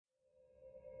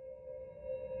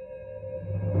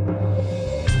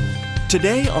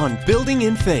Today on Building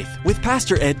in Faith with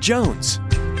Pastor Ed Jones.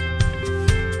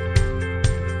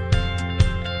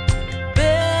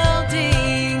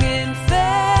 Building in faith.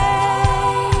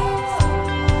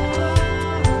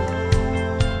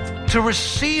 To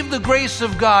receive the grace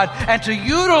of God and to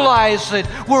utilize it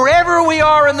wherever we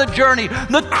are in the journey.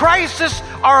 The crises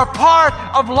are a part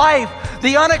of life.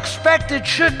 The unexpected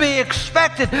should be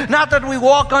expected. Not that we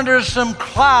walk under some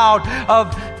cloud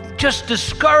of just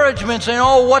discouragement, saying,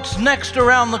 oh, what's next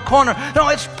around the corner? No,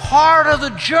 it's part of the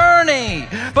journey.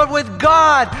 But with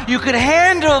God, you could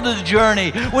handle the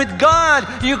journey. With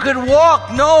God, you could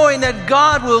walk knowing that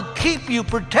God will keep you,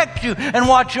 protect you, and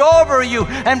watch over you,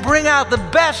 and bring out the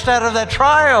best out of that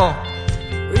trial.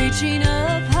 Reaching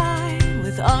up high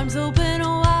with arms open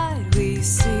wide, we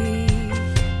see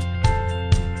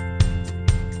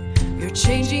you're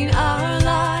changing our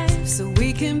lives so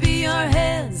we can be our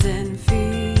hands and feet.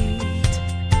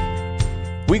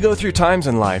 We go through times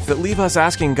in life that leave us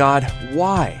asking God,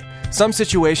 why? Some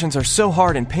situations are so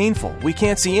hard and painful, we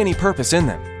can't see any purpose in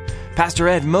them. Pastor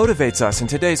Ed motivates us in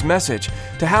today's message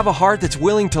to have a heart that's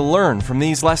willing to learn from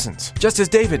these lessons, just as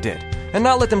David did, and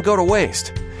not let them go to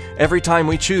waste. Every time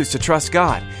we choose to trust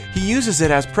God, He uses it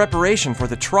as preparation for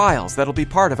the trials that'll be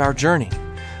part of our journey.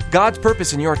 God's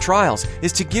purpose in your trials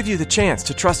is to give you the chance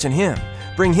to trust in Him,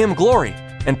 bring Him glory,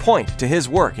 and point to His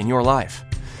work in your life.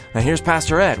 Now here's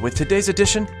Pastor Ed with today's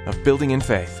edition of Building in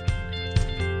Faith.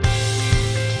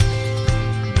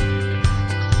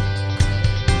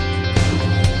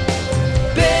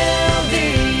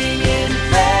 Building in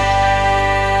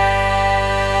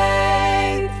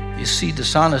faith. You see,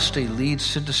 dishonesty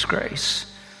leads to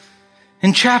disgrace.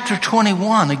 In chapter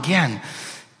 21, again,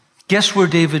 guess where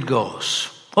David goes?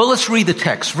 Well, let's read the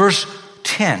text, verse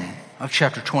 10 of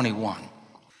chapter 21.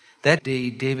 That day,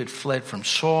 David fled from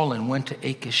Saul and went to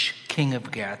Achish, king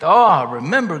of Gath. Oh,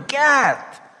 remember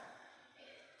Gath.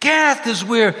 Gath is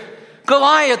where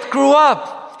Goliath grew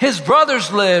up. His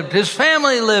brothers lived. His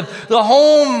family lived. The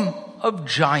home of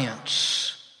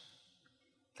giants.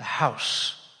 The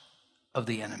house of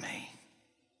the enemy.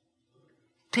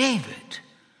 David,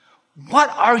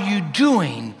 what are you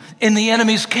doing in the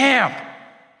enemy's camp?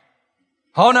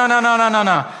 Oh, no.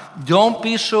 Don't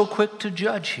be so quick to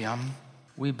judge him.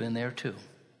 We've been there too.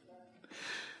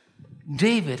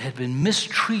 David had been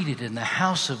mistreated in the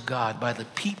house of God by the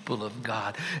people of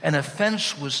God. An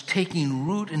offense was taking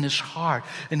root in his heart,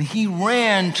 and he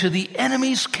ran to the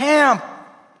enemy's camp.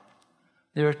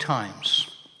 There are times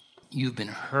you've been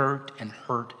hurt and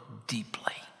hurt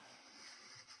deeply,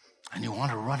 and you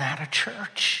want to run out of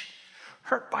church.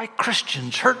 Hurt by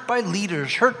Christians, hurt by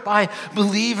leaders, hurt by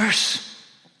believers.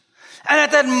 And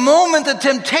at that moment, the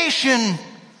temptation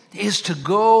is to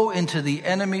go into the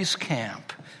enemy's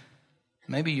camp.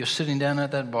 Maybe you're sitting down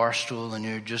at that bar stool and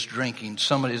you're just drinking.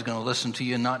 Somebody's going to listen to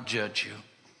you and not judge you.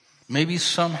 Maybe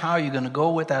somehow you're going to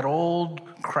go with that old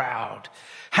crowd,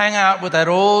 hang out with that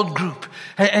old group,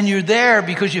 and you're there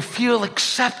because you feel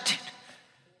accepted.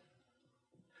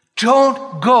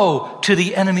 Don't go to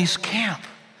the enemy's camp.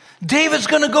 David's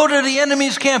going to go to the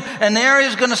enemy's camp, and there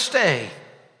he's going to stay.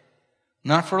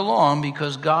 Not for long,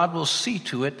 because God will see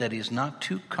to it that he's not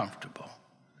too comfortable.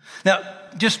 Now,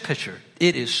 just picture,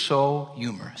 it is so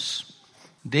humorous.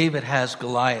 David has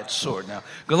Goliath's sword. Now,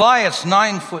 Goliath's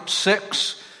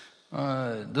 9'6".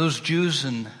 Those Jews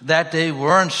in that day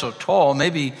weren't so tall.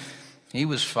 Maybe he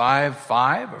was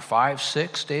 5'5" or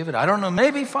 5'6", David. I don't know,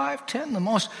 maybe 5'10", the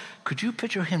most. Could you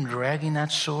picture him dragging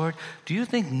that sword? Do you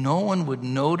think no one would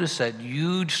notice that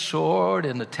huge sword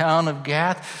in the town of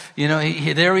Gath? You know,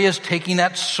 there he is taking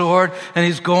that sword, and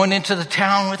he's going into the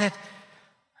town with it.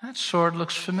 That sword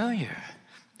looks familiar.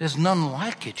 There's none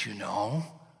like it, you know.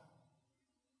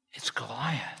 It's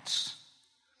Goliath's.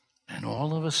 And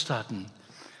all of a sudden,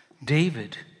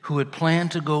 David, who had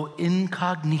planned to go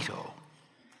incognito,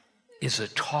 is the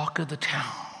talk of the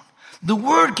town. The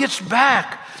word gets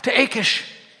back to Achish.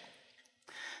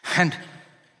 And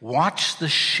watch the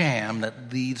sham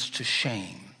that leads to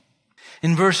shame.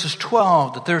 In verses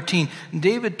 12 to 13,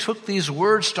 David took these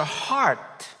words to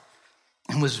heart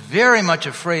and was very much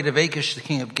afraid of Achish, the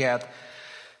king of Gath.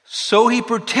 So he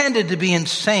pretended to be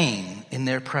insane in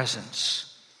their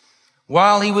presence.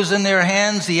 While he was in their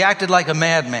hands, he acted like a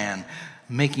madman,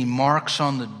 making marks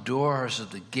on the doors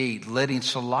of the gate, letting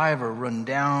saliva run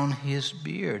down his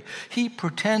beard. He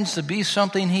pretends to be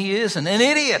something he isn't, an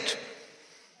idiot.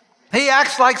 He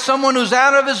acts like someone who's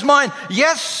out of his mind.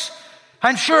 Yes,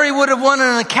 I'm sure he would have won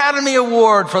an Academy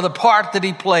Award for the part that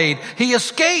he played. He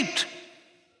escaped.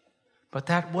 But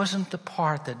that wasn't the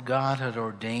part that God had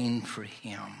ordained for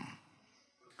him.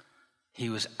 He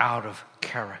was out of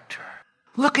character.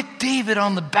 Look at David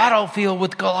on the battlefield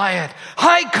with Goliath.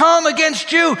 I come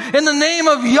against you in the name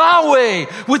of Yahweh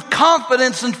with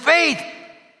confidence and faith.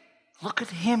 Look at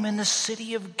him in the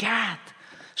city of Gath,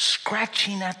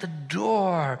 scratching at the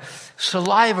door,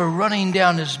 saliva running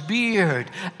down his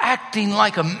beard, acting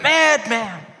like a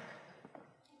madman.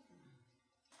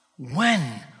 When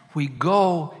we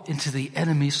go into the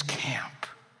enemy's camp,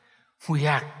 we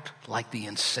act like the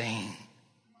insane.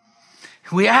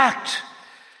 We act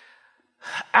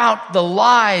out the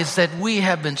lies that we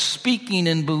have been speaking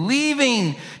and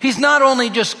believing. He's not only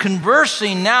just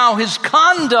conversing now, his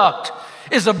conduct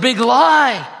is a big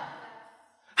lie.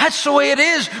 That's the way it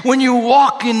is when you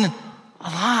walk in a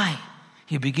lie.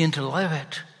 You begin to live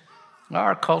it.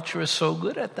 Our culture is so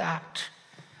good at that.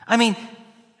 I mean,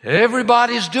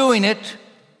 everybody's doing it.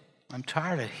 I'm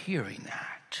tired of hearing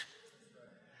that.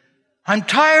 I'm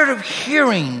tired of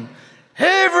hearing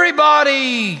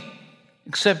everybody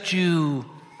except you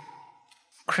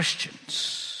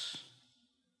Christians.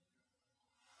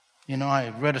 You know, I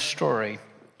read a story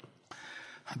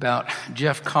about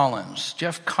Jeff Collins.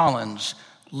 Jeff Collins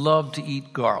loved to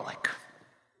eat garlic.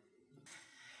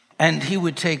 And he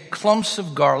would take clumps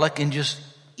of garlic and just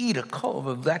eat a clove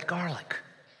of that garlic.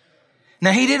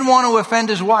 Now, he didn't want to offend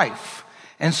his wife.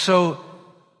 And so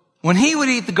when he would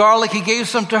eat the garlic, he gave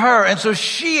some to her. And so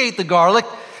she ate the garlic.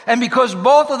 And because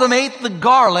both of them ate the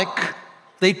garlic,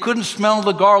 they couldn't smell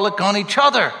the garlic on each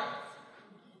other.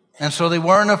 And so they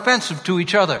weren't offensive to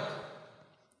each other.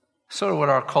 Sort of what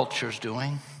our culture's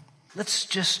doing. Let's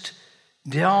just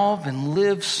delve and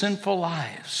live sinful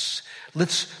lives.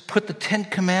 Let's put the 10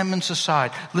 Commandments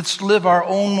aside. Let's live our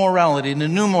own morality, the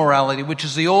new morality, which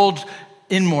is the old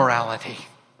immorality.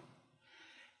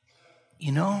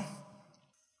 You know,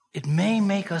 it may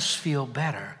make us feel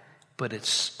better, but it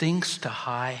stinks to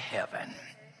high heaven.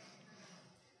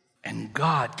 And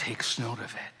God takes note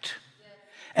of it.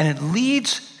 And it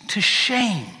leads to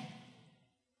shame.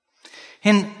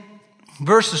 In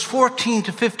verses 14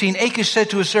 to 15, Achish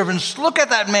said to his servants, look at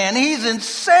that man, he's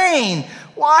insane.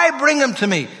 Why bring him to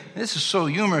me? This is so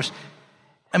humorous.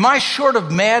 Am I short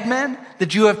of madmen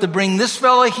that you have to bring this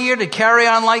fellow here to carry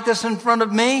on like this in front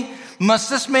of me?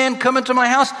 Must this man come into my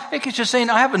house? Achish is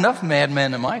saying, I have enough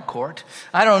madmen in my court.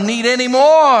 I don't need any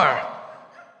more.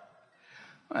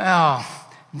 Well,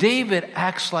 David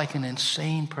acts like an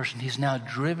insane person. He's now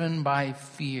driven by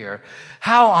fear.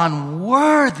 How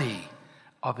unworthy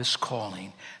of his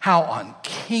calling. How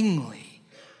unkingly.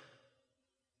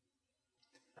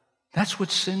 That's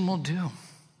what sin will do.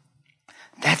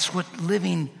 That's what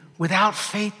living without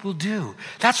faith will do.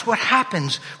 That's what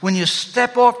happens when you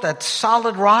step off that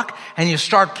solid rock and you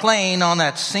start playing on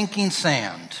that sinking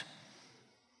sand.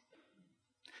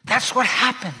 That's what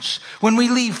happens when we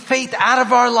leave faith out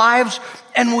of our lives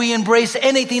and we embrace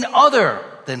anything other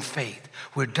than faith.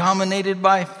 We're dominated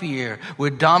by fear.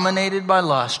 We're dominated by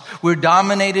lust. We're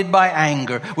dominated by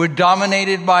anger. We're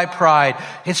dominated by pride.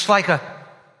 It's like a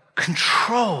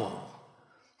control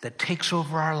that takes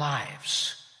over our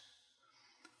lives.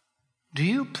 Do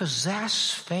you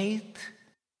possess faith?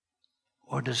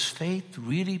 Or does faith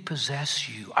really possess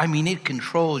you? I mean, it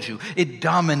controls you. It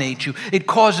dominates you. It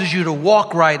causes you to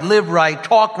walk right, live right,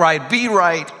 talk right, be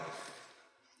right.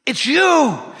 It's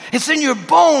you. It's in your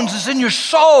bones. It's in your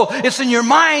soul. It's in your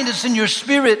mind. It's in your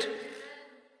spirit.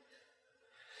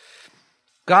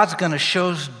 God's going to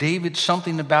show David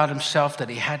something about himself that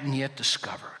he hadn't yet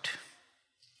discovered.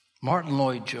 Martin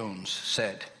Lloyd-Jones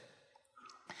said,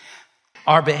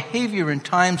 our behavior in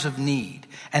times of need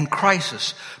and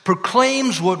crisis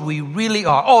proclaims what we really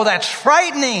are. Oh, that's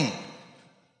frightening.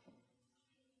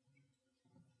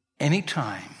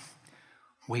 Anytime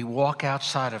we walk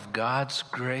outside of God's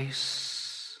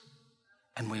grace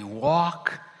and we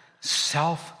walk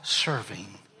self-serving,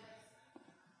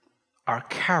 our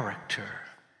character,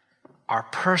 our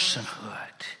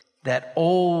personhood, that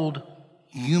old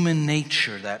human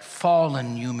nature, that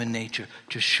fallen human nature,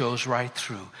 just shows right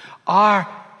through. Our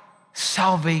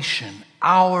salvation,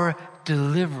 our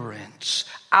deliverance,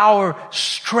 our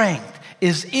strength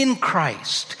is in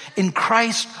Christ. In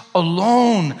Christ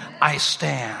alone I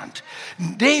stand.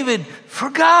 David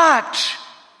forgot.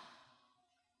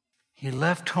 He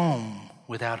left home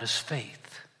without his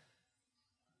faith.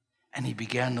 And he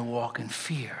began to walk in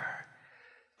fear.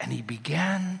 And he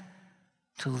began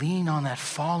to lean on that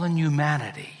fallen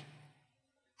humanity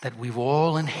that we've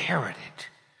all inherited.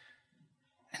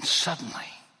 And suddenly,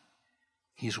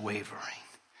 he's wavering.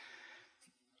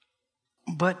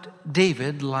 But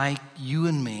David, like you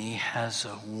and me, has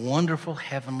a wonderful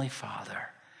heavenly Father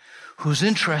who's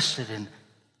interested in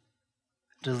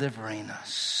delivering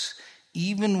us,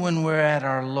 Even when we're at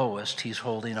our lowest, he's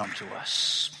holding on to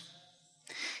us.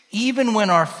 Even when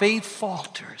our faith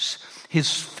falters,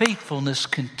 his faithfulness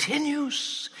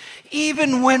continues.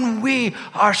 Even when we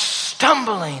are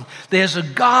stumbling, there's a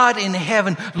God in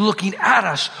heaven looking at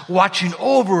us, watching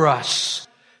over us.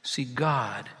 See,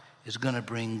 God is going to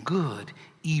bring good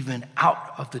even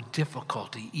out of the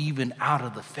difficulty, even out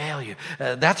of the failure.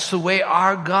 That's the way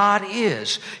our God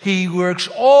is. He works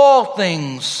all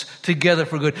things together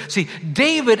for good. See,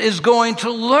 David is going to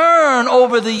learn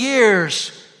over the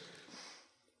years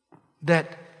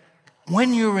that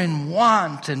when you're in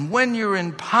want and when you're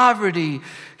in poverty,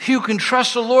 you can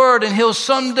trust the Lord, and he'll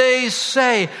someday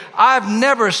say, I've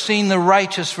never seen the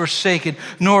righteous forsaken,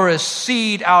 nor a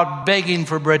seed out begging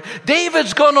for bread.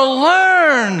 David's going to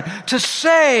learn to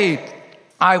say,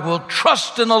 I will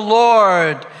trust in the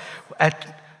Lord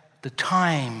at the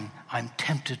time I'm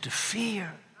tempted to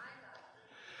fear.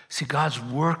 See, God's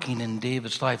working in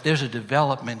David's life. There's a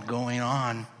development going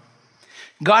on.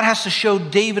 God has to show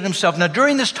David himself. Now,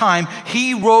 during this time,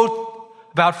 he wrote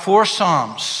about 4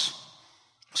 Psalms.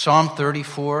 Psalm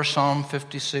 34, Psalm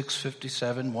 56,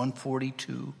 57,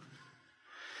 142.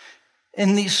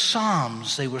 In these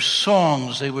Psalms, they were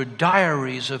songs, they were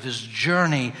diaries of his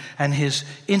journey and his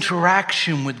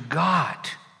interaction with God.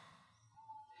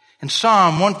 In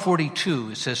Psalm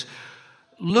 142, it says,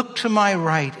 look to my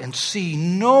right and see,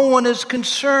 no one is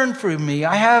concerned for me.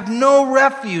 I have no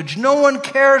refuge. No one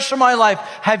cares for my life.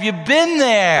 Have you been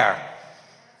there?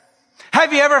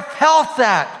 Have you ever felt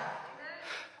that?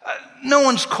 No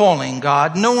one's calling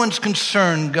God. No one's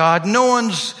concerned God. No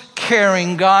one's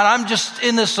caring God. I'm just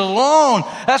in this alone.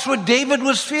 That's what David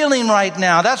was feeling right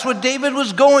now. That's what David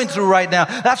was going through right now.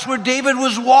 That's where David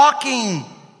was walking.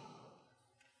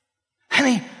 And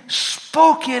he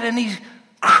spoke it and he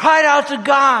cried out to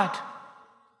God.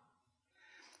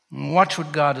 And watch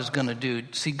what God is going to do.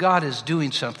 See, God is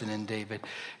doing something in David.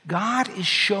 God is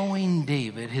showing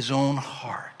David his own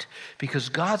heart, because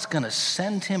God's going to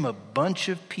send him a bunch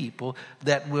of people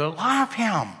that will love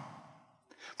him.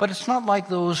 But it's not like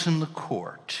those in the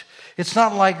court. It's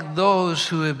not like those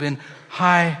who have been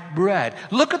high-bred.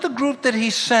 Look at the group that he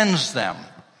sends them.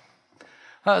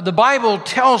 The Bible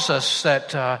tells us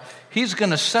that he's going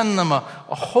to send them a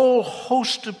whole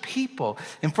host of people.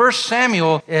 In 1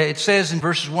 Samuel, it says in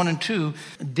verses 1 and 2,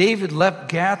 David left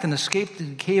Gath and escaped to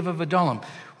the cave of Adullam.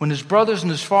 When his brothers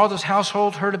and his father's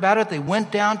household heard about it, they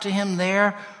went down to him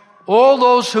there. All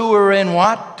those who were in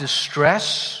what?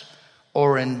 Distress,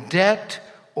 or in debt,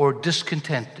 or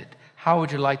discontented. How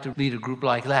would you like to lead a group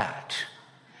like that?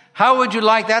 How would you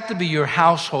like that to be your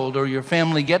household or your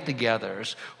family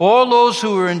get-togethers? All those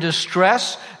who are in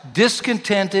distress,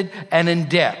 discontented, and in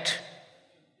debt.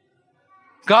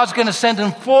 God's going to send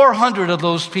him 400 of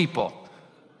those people.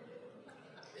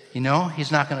 You know,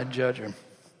 he's not going to judge them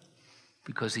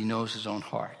because he knows his own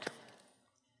heart.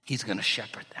 He's going to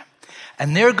shepherd them.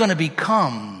 And they're going to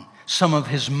become some of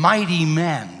his mighty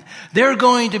men. They're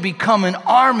going to become an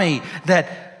army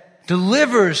that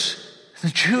delivers the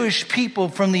Jewish people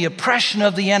from the oppression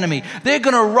of the enemy. They're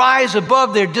going to rise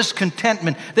above their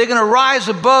discontentment. They're going to rise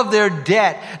above their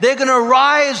debt. They're going to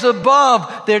rise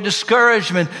above their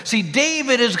discouragement. See,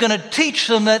 David is going to teach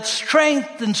them that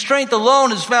strength and strength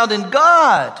alone is found in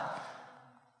God.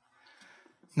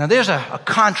 Now, there's a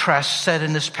contrast set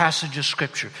in this passage of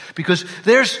Scripture, because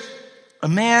there's a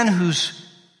man who's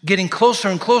getting closer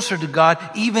and closer to God,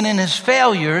 even in his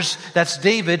failures. That's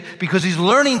David, because he's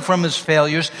learning from his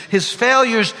failures. His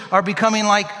failures are becoming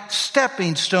like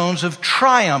stepping stones of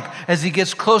triumph as he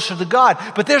gets closer to God.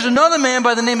 But there's another man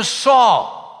by the name of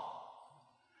Saul,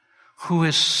 who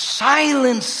has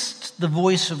silenced the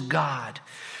voice of God,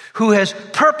 who has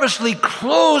purposely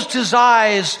closed his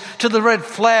eyes to the red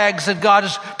flags that God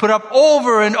has put up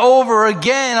over and over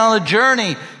again on the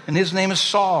journey. And his name is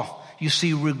Saul. You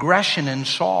see regression in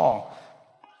Saul.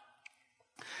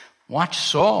 Watch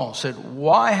Saul said,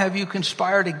 why have you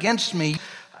conspired against me,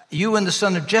 you and the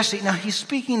son of Jesse? Now he's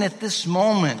speaking at this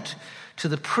moment to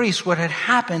the priest. What had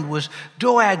happened was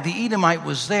Doeg the Edomite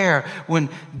was there when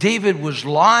David was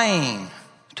lying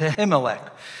to Ahimelech.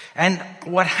 And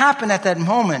what happened at that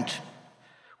moment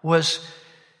was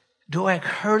Doeg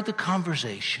heard the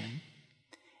conversation,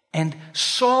 and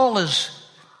Saul is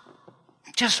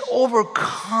just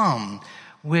overcome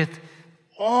with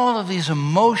all of these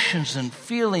emotions and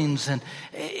feelings, and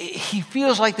he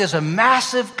feels like there's a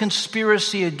massive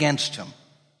conspiracy against him.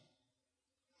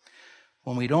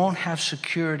 When we don't have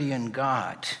security in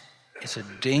God, it's a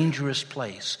dangerous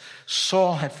place.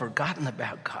 Saul had forgotten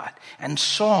about God, and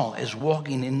Saul is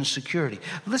walking in insecurity.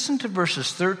 Listen to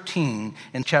verses 13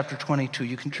 in chapter 22.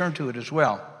 You can turn to it as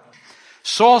well.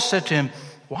 Saul said to him,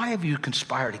 "Why have you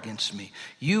conspired against me,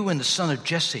 you and the son of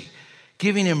Jesse,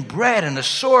 giving him bread and a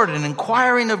sword and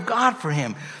inquiring of God for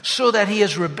him, so that he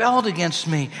has rebelled against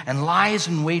me and lies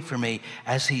in wait for me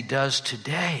as he does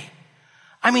today?"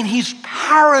 I mean, he's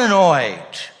paranoid.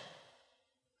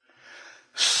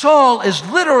 Saul is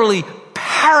literally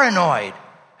paranoid.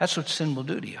 That's what sin will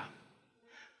do to you.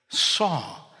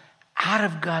 Saul, out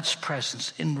of God's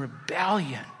presence, in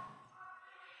rebellion.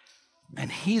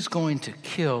 And he's going to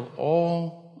kill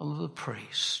all of the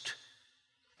priests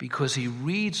because he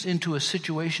reads into a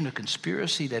situation, a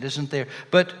conspiracy that isn't there.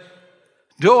 But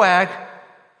Doeg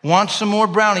wants some more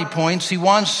brownie points. He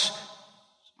wants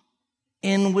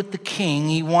in with the king.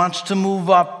 He wants to move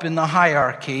up in the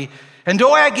hierarchy. And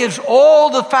Doeg gives all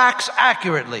the facts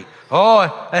accurately.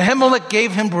 Oh, Ahimelech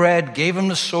gave him bread, gave him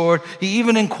the sword. He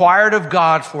even inquired of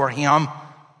God for him,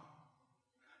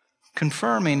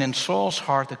 confirming in Saul's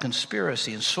heart the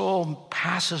conspiracy. And Saul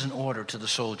passes an order to the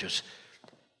soldiers: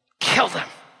 kill them.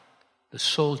 The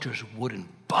soldiers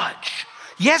wouldn't budge.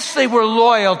 Yes, they were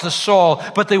loyal to Saul,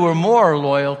 but they were more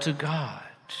loyal to God.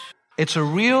 It's a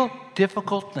real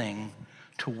difficult thing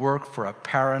to work for a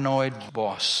paranoid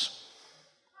boss.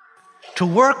 To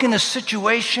work in a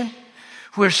situation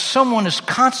where someone is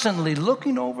constantly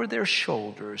looking over their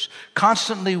shoulders,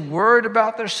 constantly worried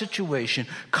about their situation,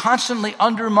 constantly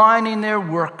undermining their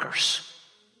workers.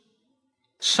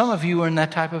 Some of you are in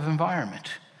that type of environment.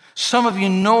 Some of you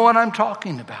know what I'm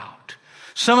talking about.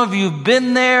 Some of you have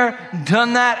been there,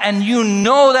 done that, and you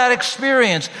know that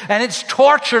experience. And it's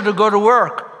torture to go to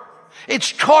work.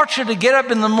 It's torture to get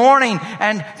up in the morning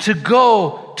and to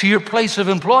go to your place of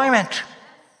employment.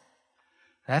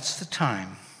 That's the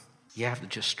time you have to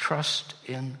just trust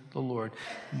in the Lord.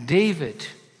 David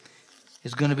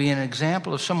is going to be an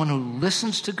example of someone who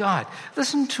listens to God.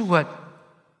 Listen to what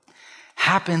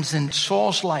happens in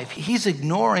Saul's life. He's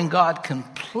ignoring God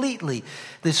completely.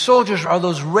 The soldiers are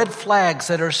those red flags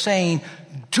that are saying,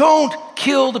 don't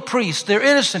kill the priests. They're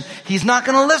innocent. He's not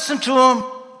going to listen to them.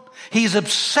 He's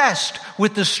obsessed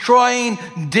with destroying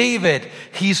David.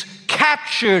 He's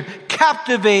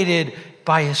captivated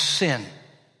by his sin.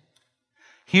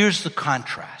 Here's the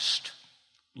contrast.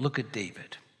 Look at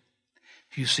David.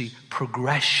 You see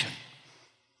progression.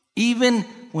 Even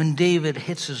when David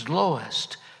hits his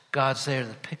lowest, God's there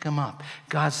to pick him up.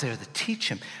 God's there to teach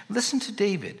him. Listen to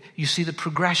David. You see the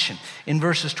progression. In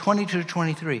verses 22 to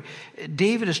 23,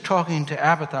 David is talking to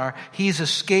Abiathar. He's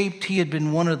escaped. He had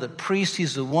been one of the priests.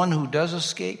 He's the one who does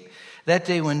escape. That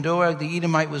day when Doeg the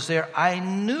Edomite was there, I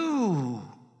knew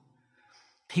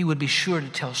he would be sure to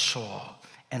tell Saul,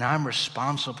 and I'm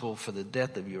responsible for the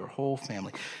death of your whole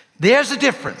family. There's a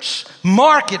difference.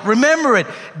 Mark it. Remember it.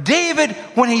 David,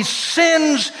 when he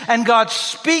sins and God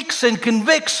speaks and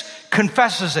convicts,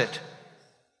 confesses it.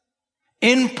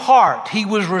 In part, he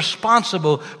was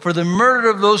responsible for the murder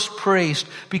of those priests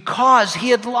because he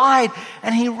had lied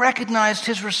and he recognized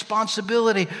his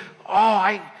responsibility.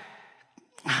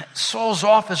 Saul's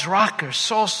off his rocker.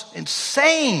 Saul's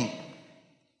insane.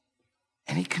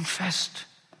 And he confessed,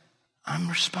 I'm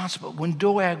responsible. When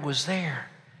Doeg was there,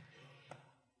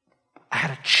 I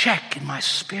had a check in my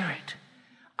spirit.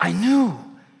 I knew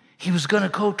he was going to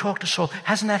go talk to Saul.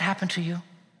 Hasn't that happened to you?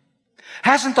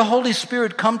 Hasn't the Holy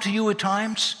Spirit come to you at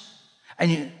times?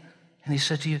 And he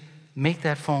said to you, make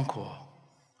that phone call.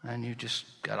 And you just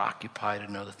got occupied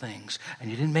in other things. And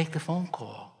you didn't make the phone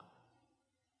call.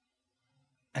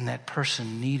 And that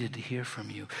person needed to hear from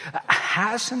you.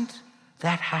 Hasn't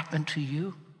that happened to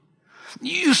you?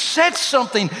 You said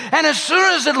something, and as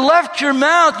soon as it left your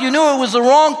mouth, you knew it was the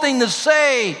wrong thing to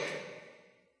say.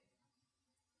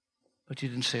 But you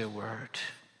didn't say a word.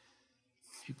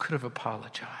 You could have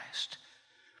apologized.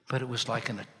 But it was like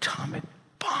an atomic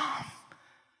bomb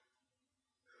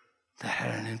that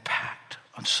had an impact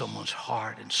on someone's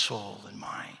heart and soul and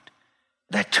mind.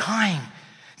 That time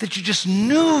that you just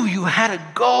knew you had to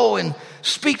go and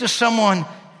speak to someone,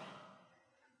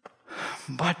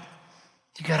 but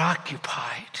you got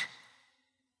occupied.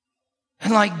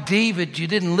 And like David, you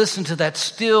didn't listen to that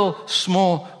still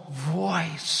small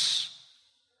voice.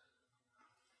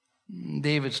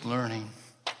 David's learning.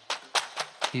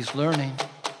 He's learning.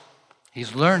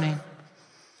 He's learning.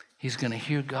 He's going to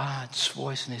hear God's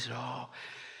voice, and he said,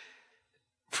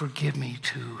 forgive me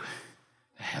to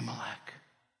Ahimelech.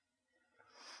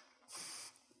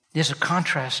 There's a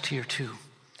contrast here too.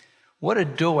 What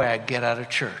did Doeg get out of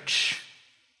church?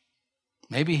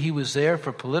 Maybe he was there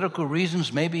for political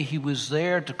reasons. Maybe he was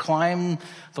there to climb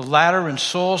the ladder in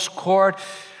Saul's court.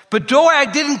 But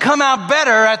Doeg didn't come out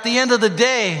better at the end of the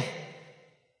day.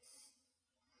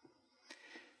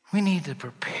 We need to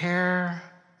prepare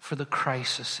for the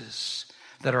crises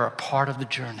that are a part of the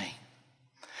journey.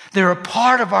 They're a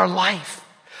part of our life.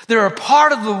 They're a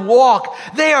part of the walk.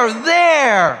 They are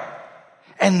there.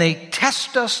 And they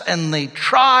test us and they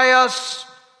try us.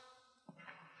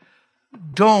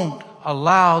 Don't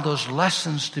allow those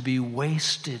lessons to be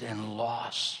wasted and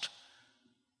lost.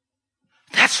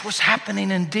 That's what's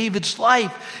happening in David's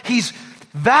life. He's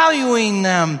valuing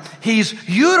them. He's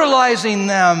utilizing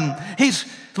them. He's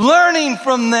learning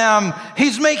from them.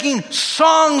 He's making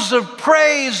songs of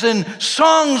praise and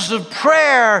songs of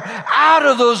prayer out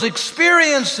of those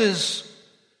experiences.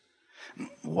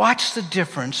 Watch the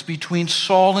difference between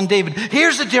Saul and David.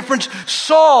 Here's the difference.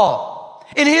 Saul,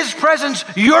 in his presence,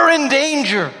 you're in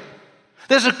danger.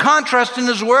 There's a contrast in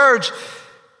his words.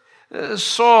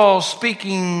 Saul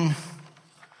speaking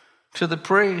to the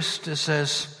priest, it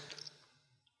says,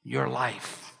 your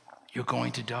life, you're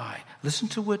going to die. Listen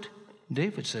to what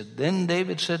David said. Then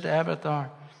David said to Abiathar,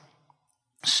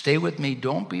 stay with me,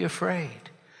 don't be afraid.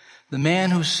 The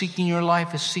man who's seeking your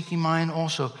life is seeking mine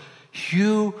also.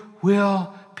 You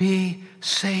will be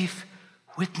safe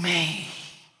with me.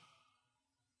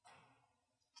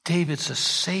 David's a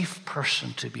safe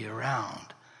person to be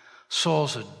around.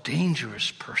 Saul's a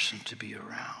dangerous person to be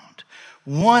around.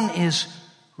 One is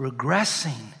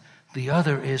regressing, the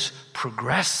other is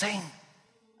progressing.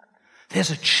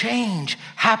 There's a change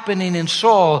happening in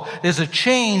Saul. There's a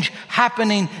change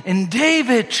happening in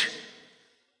David.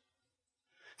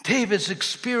 David's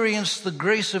experienced the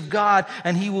grace of God,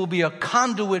 and he will be a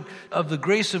conduit of the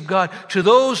grace of God to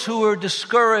those who are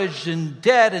discouraged and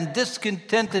dead and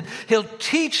discontented. He'll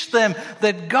teach them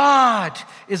that God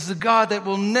is the God that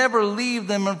will never leave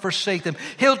them and forsake them.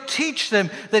 He'll teach them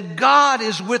that God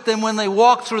is with them when they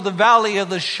walk through the valley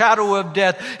of the shadow of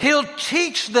death. He'll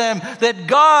teach them that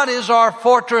God is our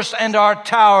fortress and our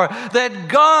tower, that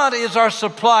God is our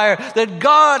supplier, that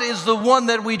God is the one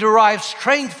that we derive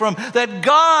strength from, that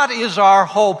God is our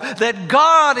hope, that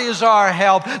God is our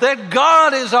help, that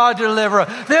God is our deliverer.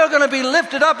 They're going to be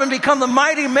lifted up and become the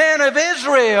mighty man of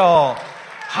Israel.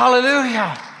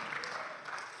 Hallelujah.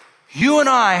 You and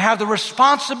I have the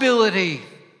responsibility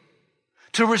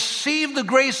to receive the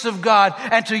grace of God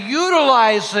and to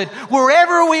utilize it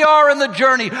wherever we are in the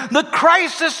journey. The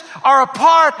crises are a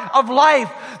part of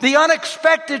life. The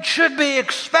unexpected should be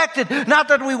expected. Not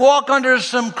that we walk under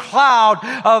some cloud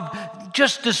of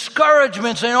just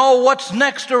discouragements and, oh, what's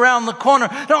next around the corner?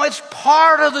 No, it's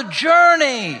part of the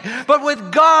journey. But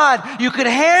with God, you could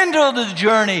handle the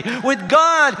journey. With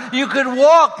God, you could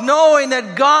walk knowing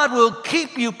that God will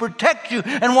keep you, protect you,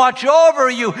 and watch over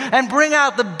you and bring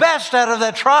out the best out of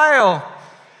that trial.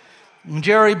 And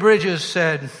Jerry Bridges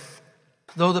said,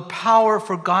 though the power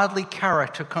for godly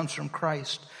character comes from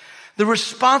Christ, the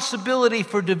responsibility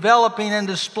for developing and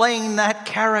displaying that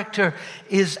character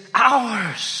is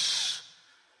ours.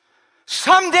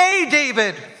 Someday,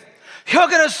 David, you're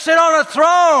going to sit on a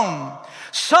throne.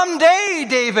 Someday,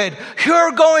 David,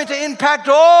 you're going to impact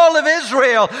all of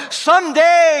Israel.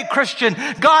 Someday, Christian,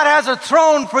 God has a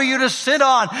throne for you to sit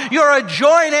on. You're a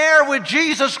joint heir with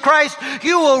Jesus Christ.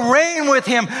 You will reign with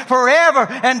him forever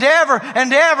and ever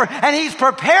and ever. And he's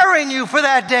preparing you for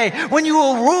that day when you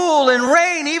will rule and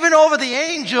reign even over the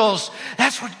angels.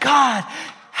 That's what God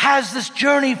has this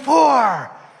journey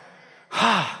for.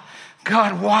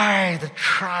 God, why the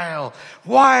trial?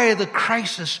 Why the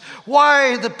crisis?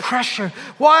 Why the pressure?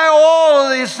 Why all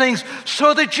of these things?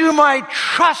 So that you might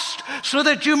trust, so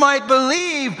that you might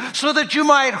believe, so that you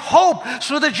might hope,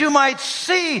 so that you might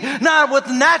see, not with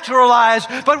natural eyes,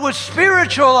 but with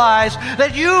spiritual eyes,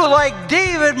 that you, like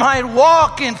David, might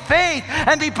walk in faith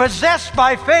and be possessed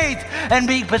by faith and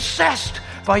be possessed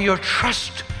by your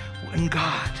trust in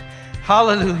God.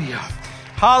 Hallelujah.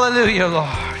 Hallelujah,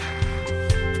 Lord.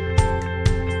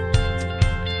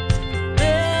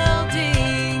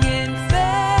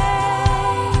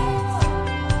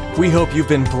 We hope you've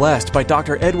been blessed by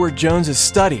Dr. Edward Jones's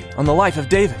study on the life of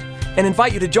David and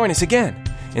invite you to join us again.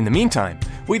 In the meantime,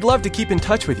 we'd love to keep in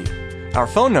touch with you. Our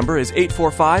phone number is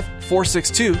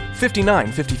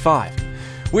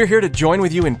 845-462-5955. We're here to join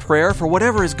with you in prayer for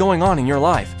whatever is going on in your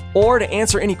life or to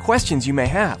answer any questions you may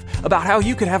have about how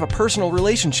you could have a personal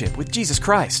relationship with Jesus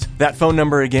Christ. That phone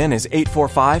number again is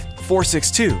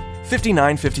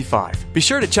 845-462-5955. Be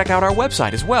sure to check out our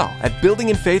website as well at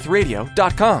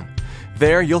buildinginfaithradio.com.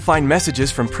 There, you'll find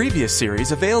messages from previous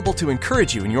series available to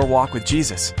encourage you in your walk with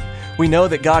Jesus. We know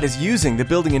that God is using the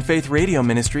Building in Faith radio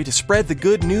ministry to spread the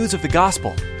good news of the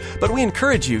gospel, but we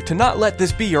encourage you to not let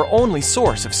this be your only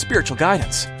source of spiritual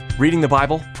guidance. Reading the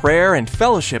Bible, prayer, and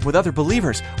fellowship with other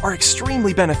believers are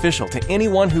extremely beneficial to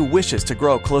anyone who wishes to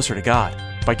grow closer to God.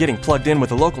 By getting plugged in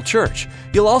with a local church,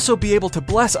 you'll also be able to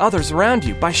bless others around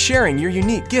you by sharing your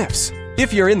unique gifts.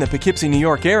 If you're in the Poughkeepsie, New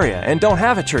York area and don't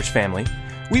have a church family,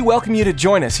 we welcome you to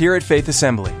join us here at Faith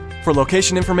Assembly. For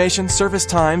location information, service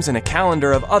times, and a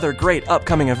calendar of other great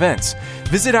upcoming events,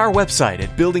 visit our website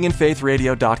at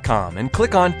buildinginfaithradio.com and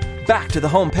click on Back to the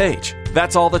Home page.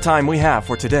 That's all the time we have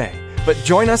for today. But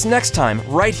join us next time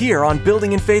right here on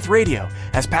Building in Faith Radio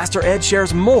as Pastor Ed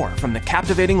shares more from the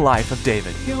captivating life of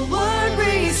David. Your word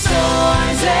restores.